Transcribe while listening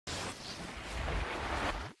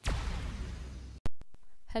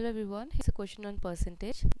Hello everyone, here's a question on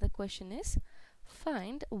percentage. The question is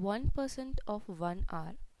find 1% of 1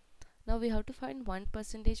 hour. Now we have to find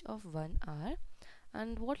 1% of 1 hour,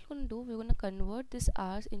 and what we're going to do, we're going to convert this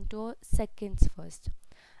hours into seconds first.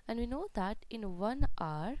 And we know that in 1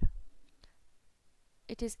 hour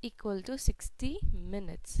it is equal to 60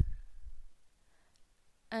 minutes,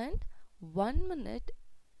 and 1 minute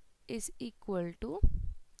is equal to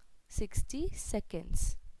 60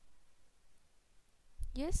 seconds.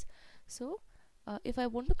 Yes, so if I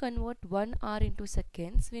want to convert 1 hour into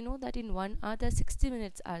seconds, we know that in 1 hour there are 60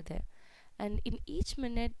 minutes are there, and in each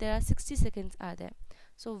minute there are 60 seconds are there.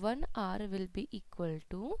 So 1 hour will be equal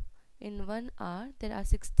to, in 1 hour there are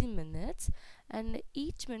 60 minutes and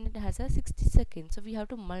each minute has a 60 seconds. So we have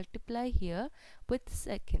to multiply here with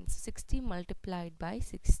seconds. 60 multiplied by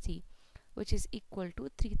 60, which is equal to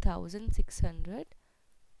 3600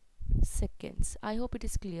 seconds. I hope it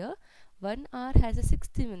is clear. 1 hour has a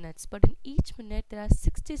 60 minutes, but in each minute there are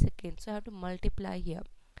 60 seconds, so I have to multiply here.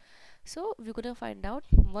 So we're going to find out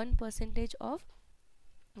 1% of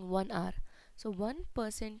 1 hour. So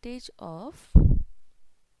 1% of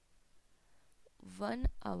 1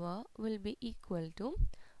 hour will be equal to,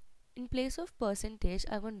 in place of percentage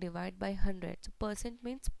I want to divide by 100. So percent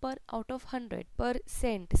means per out of 100, per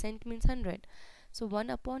cent means 100. So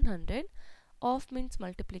 1 upon 100, of means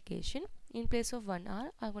multiplication. In place of 1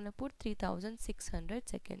 hour I'm going to put 3600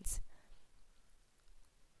 seconds.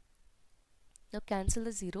 Now cancel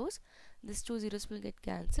the zeros. These two zeros will get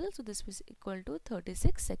cancelled, so this is equal to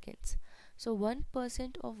 36 seconds. So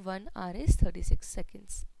 1% of 1 hour is 36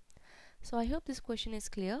 seconds. So I hope this question is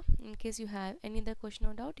clear. In case you have any other question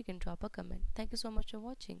or doubt, you can drop a comment. Thank you so much for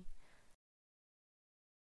watching.